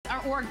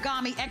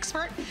origami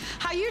expert.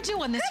 How you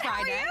doing this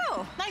Friday? How are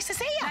you? Nice to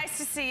see you. Nice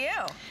to see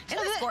you.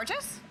 Isn't this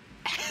gorgeous?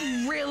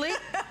 Really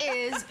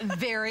is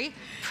very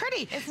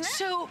pretty. Isn't it?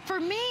 So for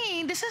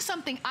me, this is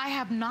something I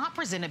have not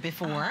presented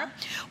before.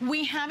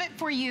 We have it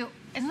for you.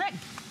 Isn't that,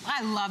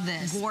 I love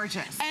this.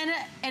 Gorgeous. And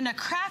in a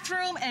craft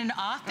room, in an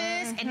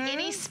office, in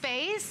any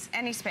space.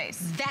 Any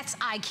space. That's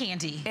eye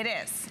candy. It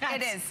is.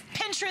 It is.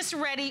 Pinterest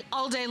ready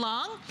all day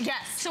long.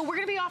 Yes. So we're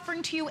gonna be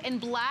offering to you in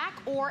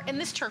black or in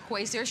this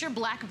turquoise. There's your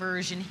black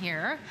version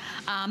here.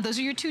 Those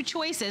are your two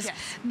choices. Yes.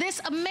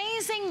 This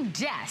amazing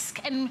desk,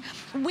 and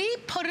we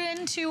put it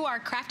into our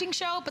crafting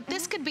show, but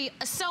this could be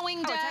a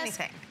sewing desk. It's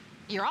anything.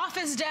 Your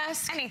office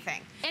desk.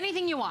 Anything.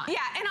 Anything you want. Yeah,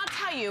 and I'll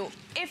tell you,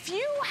 if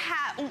you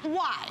have,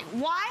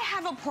 why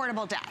have a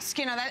portable desk?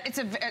 You know, that it's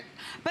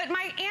but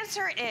my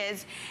answer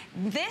is,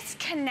 this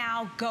can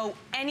now go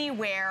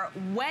anywhere,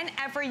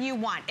 whenever you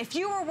want. If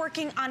you are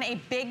working on a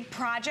big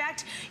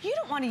project, you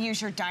don't want to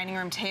use your dining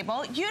room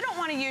table, you don't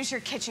want to use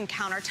your kitchen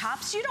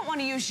countertops, you don't want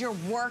to use your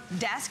work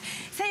desk.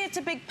 Say it's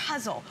a big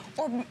puzzle,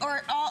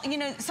 or all, you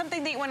know,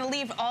 something that you want to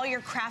leave all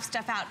your craft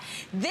stuff out.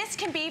 This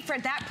can be for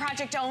that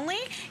project only.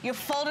 You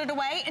fold it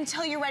away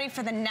until you're ready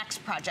for the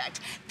next project.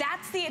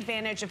 That's the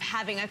advantage of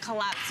having a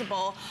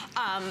collapsible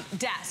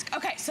desk.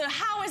 Okay, so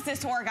how is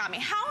this origami?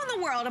 How in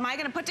the world am I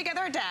gonna put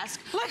together a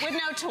desk with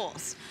no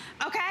tools?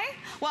 Okay,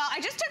 well,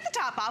 I just took the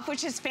top off,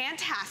 which is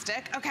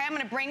fantastic. Okay, I'm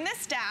gonna bring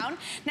this down.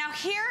 Now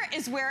here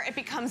is where it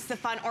becomes the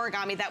fun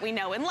origami that we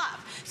know and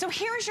love. So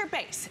here's your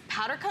base,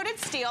 powder-coated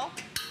steel,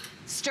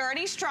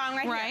 sturdy, strong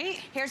right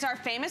here. Here's our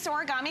famous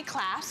origami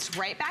clasp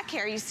right back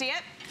here, you see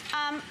it?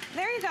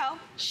 There you go.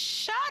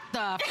 Shut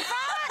the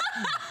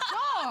front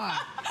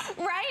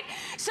door. Right?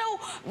 So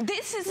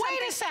this is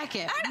Wait a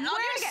second.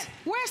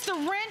 Where's the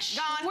wrench?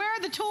 Gone. Where are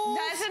the tools?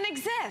 Doesn't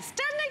exist.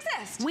 Doesn't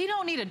exist. We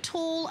don't need a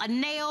tool, a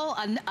nail,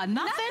 a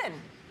nothing?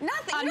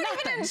 Nothing. You don't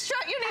even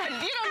instruct. You don't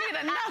need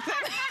a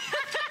nothing.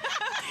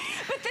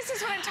 But this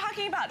is what I'm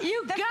talking about.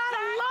 You gotta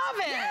love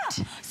it.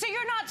 Yeah. So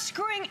you're not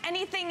screwing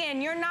anything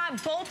in. You're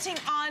not bolting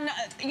on,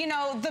 you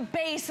know, the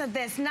base of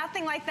this.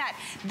 Nothing like that.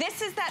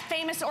 This is that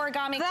famous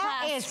origami clasp.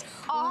 That is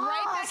awesome.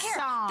 Right back here.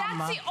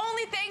 That's the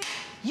only thing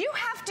you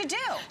have to do.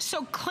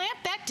 So clamp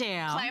that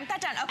down. Clamp that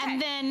down. Okay.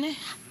 And then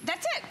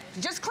that's it.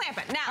 Just clamp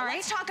it. Now,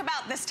 let's talk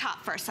about this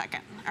top for a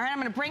second. All right, I'm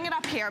gonna bring it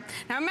up here.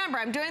 Now remember,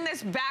 I'm doing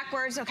this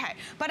backwards, okay.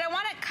 But I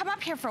wanna come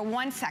up here for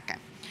 1 second.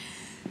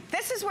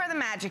 This is where the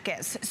magic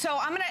is. So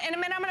in a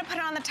minute, I'm gonna put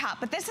it on the top,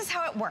 but this is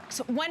how it works.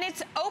 When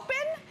it's open,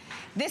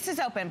 this is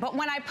open, but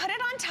when I put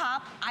it on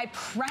top, I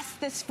press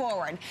this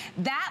forward.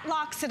 That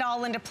locks it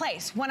all into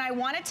place. When I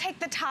wanna take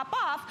the top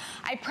off,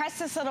 I press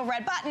this little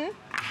red button.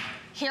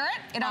 Hear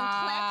it? It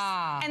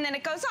unclips, and then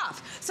it goes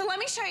off. So let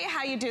me show you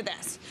how you do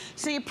this.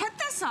 So you put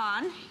this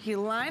on,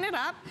 you line it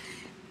up,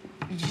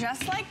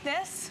 just like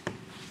this,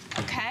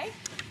 okay?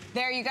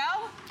 There you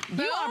go.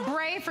 Boom. You are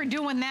brave for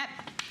doing that.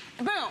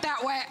 Boom.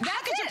 That way.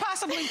 How could you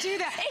possibly do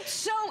that? It's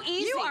so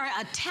easy. You are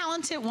a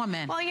talented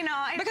woman. Well, you know,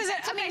 because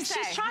I mean,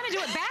 she's trying to do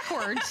it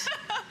backwards.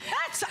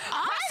 That's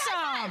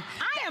awesome.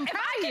 I am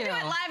proud of you. If I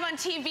can do it live on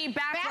TV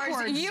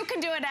backwards, you can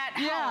do it at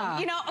home.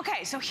 You know,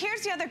 okay, so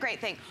here's the other great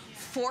thing.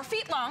 4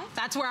 feet long.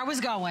 That's where I was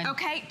going.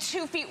 Okay,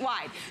 2 feet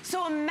wide.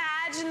 So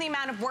imagine the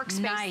amount of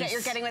workspace that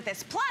you're getting with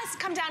this. Plus,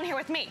 come down here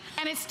with me.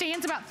 And it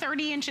stands about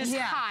 30 inches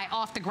high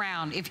off the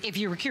ground, if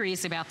you were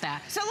curious about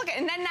that. So look,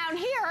 and then down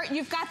here,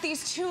 you've got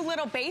these two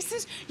little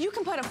bases. You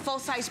can put a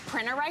full-size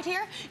printer right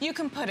here. You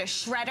can put a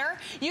shredder.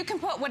 You can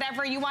put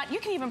whatever you want. You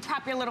can even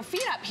prop your little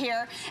feet up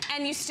here,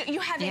 and you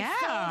have a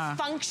full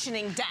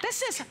functioning desk.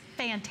 This is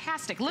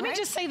fantastic. Let me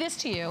just say this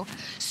to you.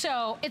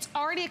 So it's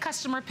already a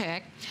customer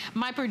pick.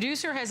 My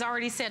producer has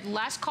already said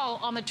last call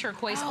on the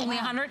turquoise, only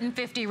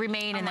 150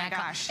 remain in that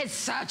color. It's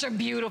such a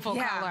beautiful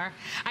color.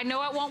 I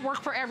know it won't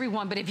work for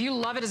everyone, but if you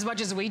love it as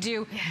much as we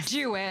do,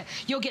 do it.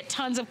 You'll get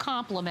tons of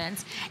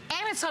compliments.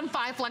 And it's on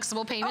 5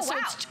 flexible payments, so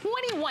it's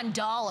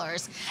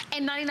 $21.99,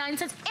 and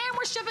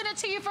we're shipping it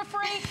to you for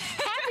free.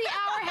 Happy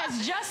hour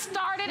has just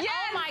started.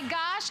 Oh my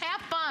gosh,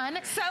 have fun.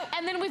 So,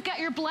 and then we've got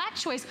your black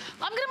choice.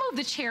 I'm gonna move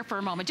the chair for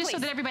a moment, just so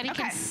that everybody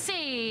can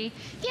see.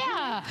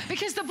 Yeah,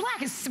 because the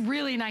black is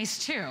really nice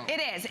too. It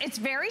is. It's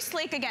very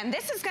sleek. Again,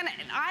 this is gonna,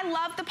 I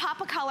love the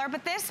pop of color,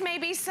 but this may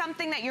be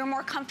something that you're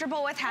more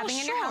comfortable with having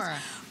in your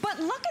house. But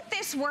look at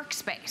this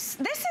workspace.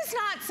 This is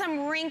not some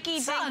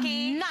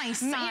rinky-dinky,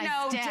 nice, you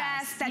know,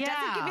 desk that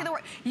doesn't give you the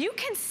work. You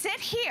can sit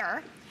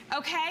here,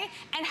 okay,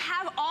 and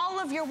have all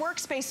of your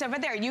workspace over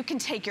there. You can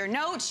take your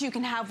notes, you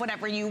can have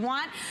whatever you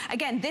want.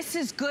 Again, this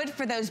is good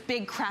for those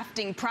big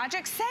crafting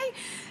projects.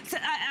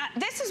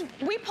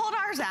 We pulled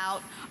ours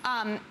out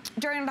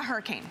during the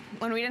hurricane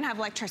when we didn't have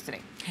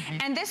electricity.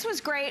 And this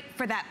was great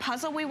for that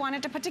puzzle we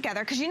wanted to put together,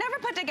 because you never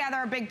put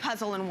together a big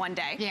puzzle in one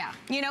day.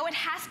 You know, it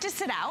has to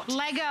sit out.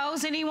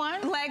 Legos,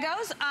 anyone?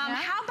 Legos.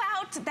 How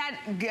about that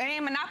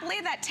game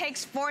Monopoly that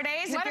takes 4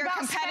 days if you're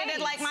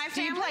competitive like my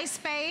family? Do you play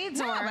spades?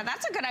 No, but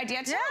that's a good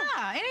idea too.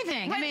 Yeah,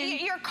 anything. But I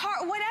mean, your car,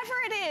 whatever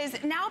it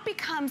is, now it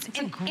becomes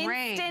an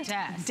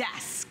instant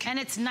desk. And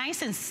it's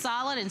nice and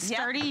solid and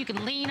sturdy. You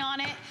can lean on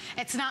it.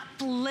 It's not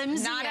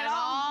flimsy at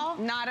all.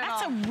 Not at all.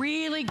 That's a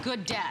really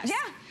good desk. Yeah.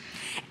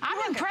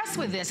 I'm impressed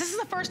with this. This is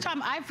the first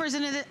time I've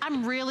presented it.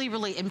 I'm really,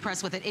 really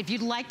impressed with it. If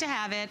you'd like to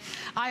have it,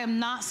 I am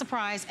not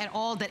surprised at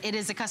all that it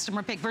is a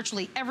customer pick.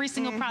 Virtually every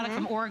single product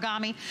from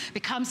Origami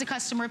becomes a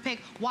customer pick.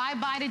 Why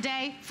buy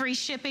today? Free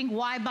shipping.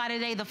 Why buy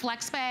today? The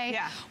flex pay.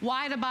 Yeah.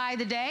 Why to buy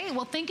today?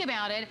 Well, think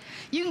about it.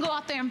 You can go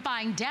out there and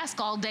find desk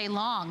all day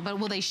long, but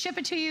will they ship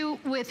it to you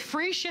with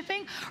free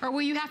shipping, or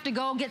will you have to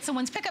go get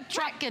someone's pickup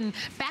truck and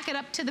back it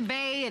up to the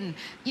bay and,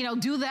 you know,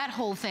 do that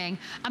whole thing?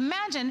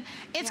 Imagine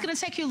it's going to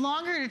take you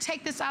longer to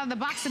take this out of the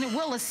box than it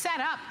will a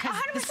setup, because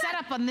the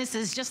setup on this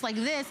is just like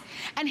this.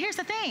 And here's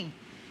the thing.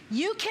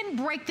 You can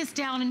break this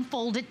down and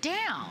fold it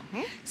down.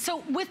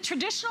 So with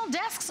traditional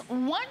desks,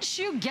 once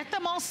you get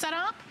them all set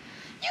up,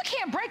 you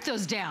can't break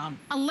those down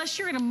unless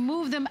you're gonna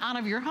move them out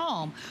of your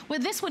home.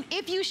 With this one,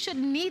 if you should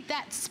need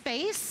that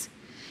space,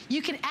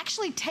 you can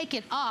actually take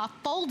it off,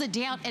 fold it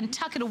down, and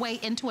tuck it away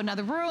into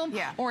another room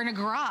or in a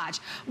garage,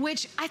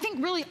 which I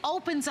think really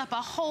opens up a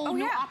whole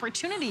new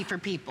opportunity for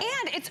people.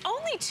 And it's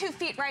only 2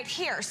 feet right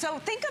here. So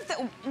think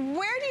of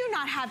where do you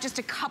not have just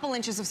a couple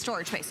inches of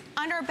storage space?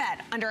 Under a bed,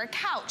 under a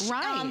couch,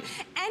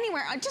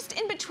 anywhere, just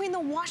in between the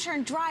washer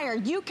and dryer,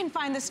 you can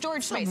find the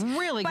storage space.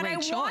 Really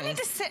great choice. But I wanted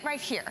to sit right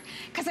here,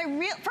 because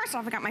first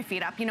off, I got my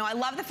feet up. You know, I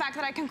love the fact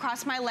that I can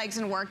cross my legs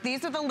and work.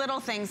 These are the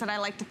little things that I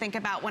like to think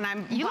about when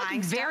I'm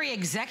buying stuff. Very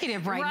executive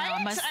right now,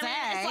 I must say.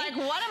 It's like,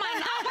 what am I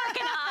not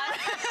working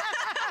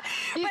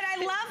on? But I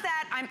love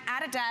that I'm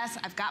at a desk,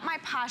 I've got my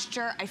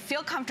posture, I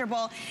feel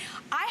comfortable.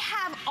 I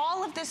have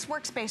all of this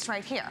workspace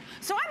right here.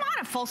 So I'm on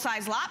a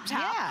full-size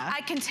laptop.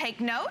 I can take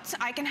notes,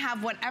 I can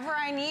have whatever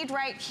I need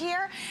right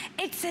here.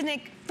 It's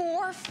in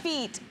 4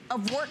 feet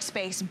of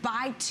workspace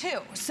by 2,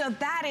 so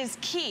that is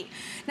key.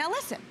 Now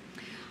listen,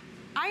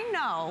 I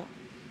know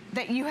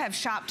that you have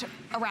shopped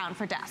around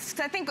for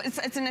desks. I think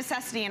it's a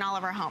necessity in all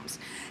of our homes.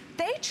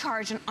 They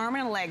charge an arm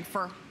and a leg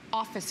for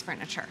office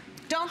furniture,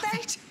 don't they?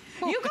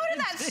 You go to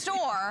that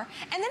store,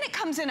 and then it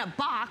comes in a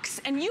box,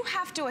 and you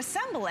have to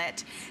assemble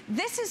it.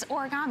 This is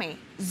Origami,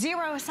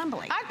 0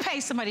 assembly. I'd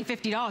pay somebody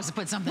 $50 to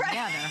put something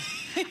together.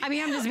 I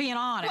mean, I'm just being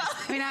honest.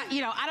 Well, I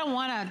mean, I don't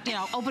want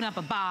to, open up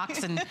a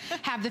box and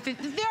have the.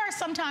 There are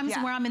some times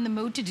where I'm in the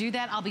mood to do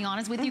that. I'll be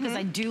honest with you, because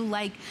I do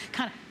like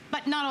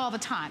but not all the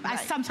time. I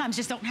sometimes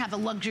just don't have the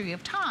luxury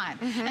of time.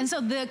 And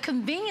so the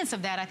convenience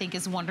of that, I think,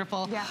 is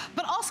wonderful.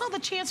 But also the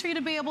chance for you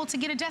to be able to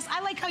get a desk. I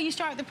like how you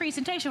start the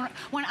presentation.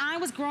 When I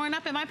was growing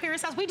up in my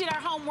parents' house, we did our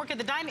homework at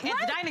the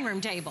dining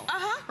room table,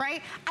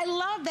 right? I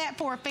love that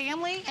for a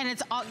family, and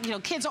it's,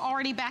 kids are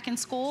already back in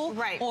school,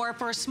 or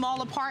for a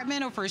small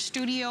apartment, or for a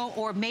studio,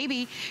 or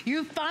maybe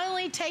you've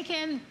finally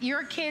taken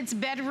your kid's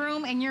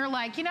bedroom and you're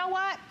like, you know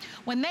what?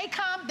 When they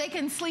come, they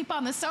can sleep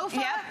on the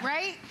sofa,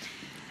 right?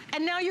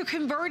 And now you're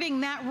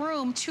converting that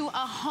room to a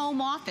home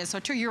office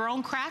or to your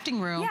own crafting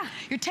room.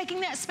 You're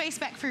taking that space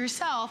back for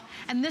yourself,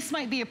 and this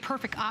might be a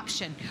perfect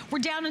option. We're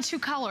down in 2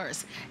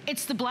 colors.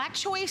 It's the black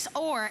choice,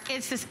 or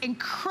it's this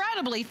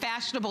incredibly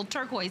fashionable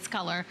turquoise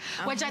color,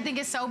 which I think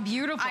is so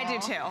beautiful. I do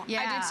too.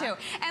 I do too.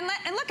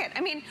 And look at, I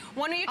mean,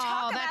 when you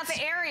talk about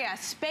the area,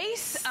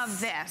 space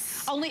of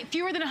this. Only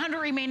fewer than 100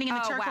 remaining in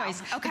the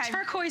turquoise. Wow. Okay. The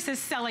turquoise is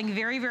selling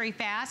very, very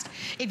fast.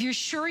 If you're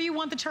sure you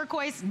want the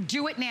turquoise,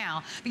 do it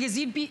now, because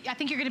I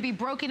think you're gonna be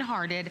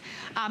brokenhearted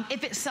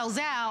if it sells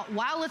out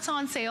while it's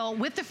on sale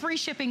with the free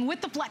shipping,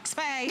 with the flex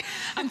pay.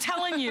 I'm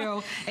telling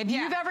you, if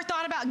you've ever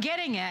thought about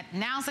getting it,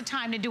 now's the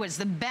time to do it. It's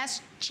the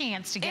best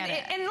chance to get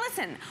it. And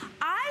listen,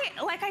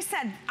 like I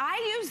said,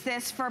 I use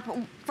this for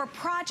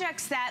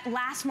projects that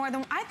last more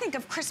than, I think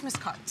of Christmas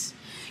cards.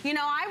 You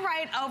know, I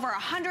write over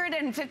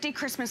 150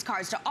 Christmas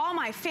cards to all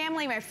my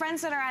family, my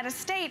friends that are out of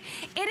state.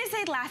 It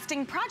is a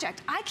lasting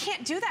project. I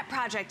can't do that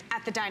project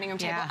at the dining room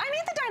table. I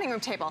need the dining room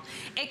table.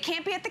 It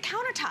can't be at the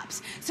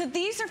countertops. So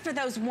these are for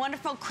those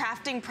wonderful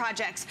crafting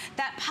projects,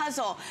 that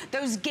puzzle,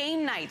 those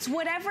game nights,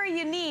 whatever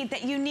you need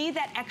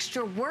that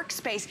extra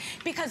workspace.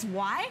 Because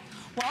why?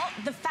 Well,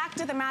 the fact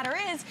of the matter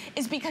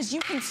is because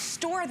you can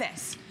store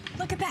this.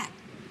 Look at that.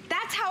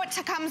 That's how it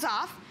comes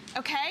off.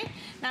 Okay,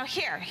 now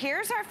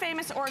here's our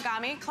famous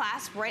origami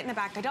clasp right in the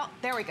back.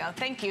 There we go,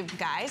 thank you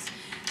guys.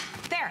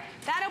 There,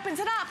 that opens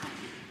it up,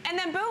 and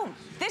then boom,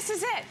 this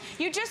is it.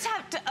 You just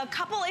have a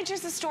couple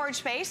inches of storage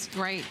space.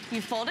 Right.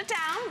 You fold it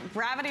down,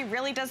 gravity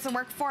really does the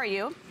work for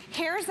you.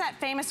 Here's that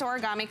famous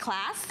origami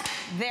clasp.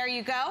 There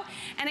you go.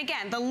 And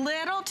again, the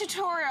little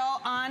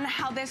tutorial on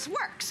how this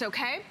works,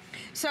 okay?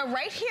 So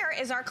right here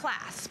is our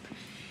clasp.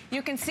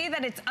 You can see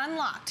that it's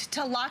unlocked.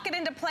 To lock it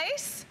into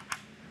place,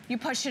 you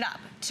push it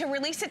up. To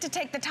release it, to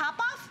take the top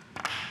off,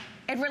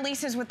 it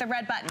releases with the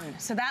red button.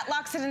 So that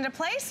locks it into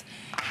place,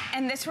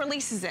 and this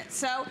releases it.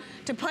 So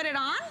to put it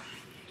on,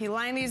 you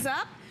line these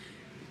up.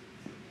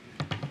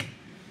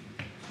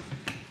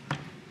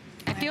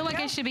 I feel like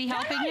I should be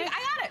helping you. I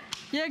got it.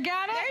 You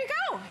got it? There you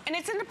go, and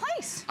it's into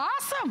place.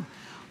 Awesome.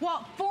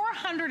 Well,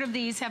 400 of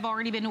these have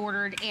already been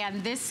ordered,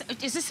 and is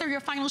this your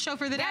final show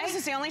for the day? Yeah, this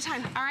is the only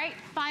time. All right,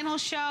 final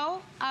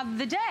show of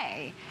the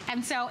day.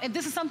 And so if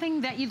this is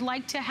something that you'd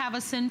like to have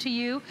us send to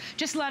you,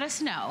 just let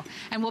us know,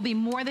 and we'll be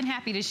more than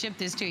happy to ship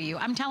this to you.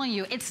 I'm telling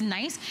you, it's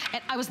nice.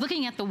 And I was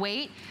looking at the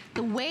weight.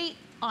 The weight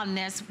on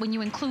this, when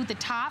you include the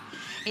top,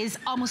 is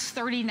almost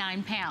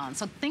 39 pounds.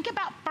 So think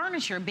about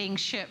furniture being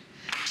shipped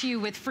to you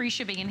with free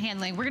shipping and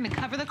handling. We're gonna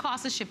cover the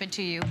cost to ship it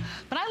to you.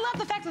 But I love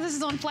the fact that this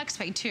is on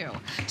FlexPay too.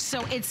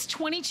 So it's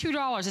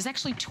 $22. It's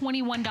actually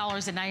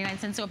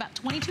 $21.99, so about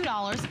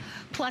 $22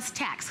 plus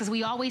tax, because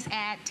we always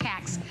add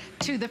tax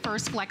to the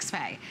first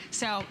FlexPay.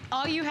 So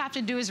all you have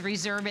to do is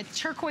reserve it.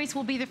 Turquoise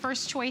will be the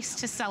first choice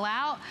to sell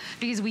out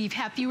because we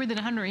have fewer than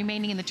 100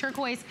 remaining in the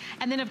turquoise.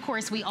 And then of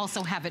course we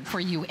also have it for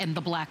you in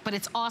the black, but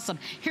it's awesome.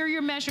 Here are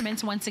your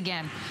measurements once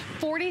again.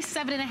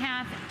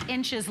 47.5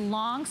 inches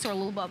long, so a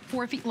little about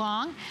 4 feet long.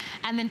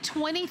 And then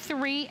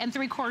 23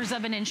 3/4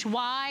 of an inch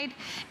wide.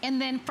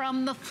 And then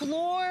from the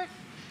floor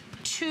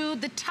to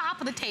the top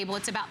of the table,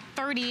 it's about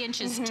 30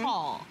 inches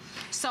tall.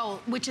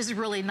 So, which is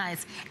really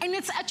nice. And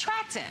it's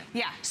attractive.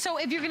 Yeah. So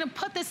if you're gonna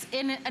put this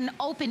in an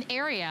open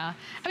area,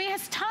 I mean, it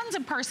has tons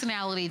of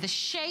personality. The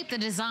shape, the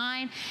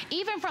design,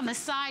 even from the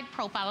side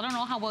profile. I don't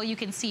know how well you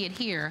can see it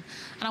here.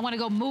 And I wanna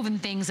go moving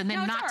things and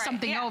then knock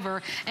something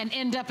over and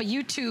end up a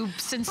YouTube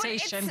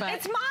sensation. But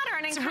it's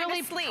modern and it's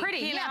really sleek, pretty.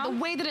 You know? The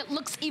way that it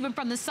looks even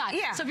from the side.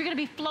 Yeah. So if you're gonna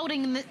be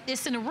floating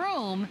this in a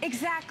room.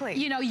 Exactly.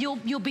 You know,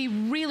 you'll be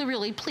really,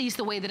 really pleased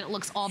the way that it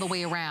looks all the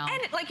way around.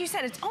 And like you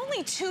said, it's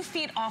only 2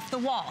 feet off the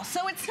wall.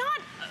 So it's not,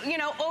 you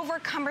know, over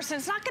cumbersome.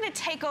 It's not gonna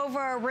take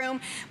over a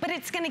room, but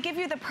it's gonna give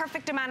you the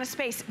perfect amount of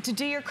space to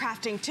do your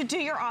crafting, to do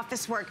your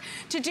office work,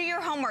 to do your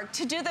homework,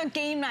 to do the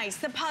game nights,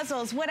 the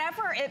puzzles,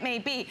 whatever it may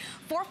be.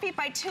 4 feet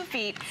by 2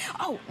 feet.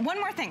 Oh, one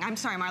more thing. I'm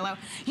sorry, Marlo.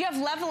 You have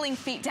leveling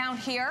feet down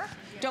here.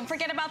 Don't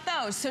forget about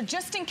those. So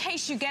just in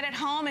case you get it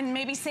home and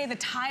maybe say the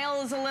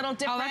tile is a little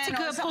different that's a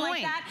good or something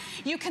point. like that,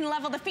 you can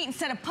level the feet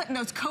instead of putting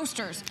those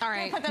coasters. All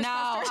right, put those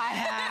coasters? I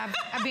have.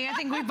 I mean, I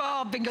think we've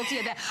all been guilty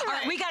of that. All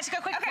right, we got to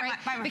go quick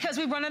break because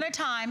we've run out of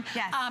time.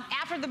 Yes.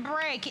 After the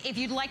break, if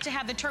you'd like to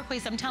have the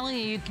turquoise, I'm telling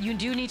you, you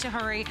do need to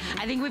hurry.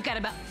 I think we've got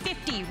about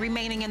 50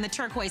 remaining in the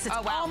turquoise. It's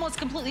almost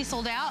completely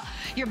sold out.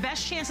 Your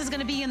best chance is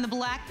going to be in the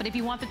black, but if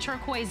you want the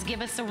turquoise,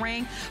 give us a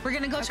ring. We're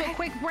going to go to a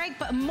quick break,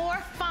 but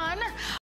more fun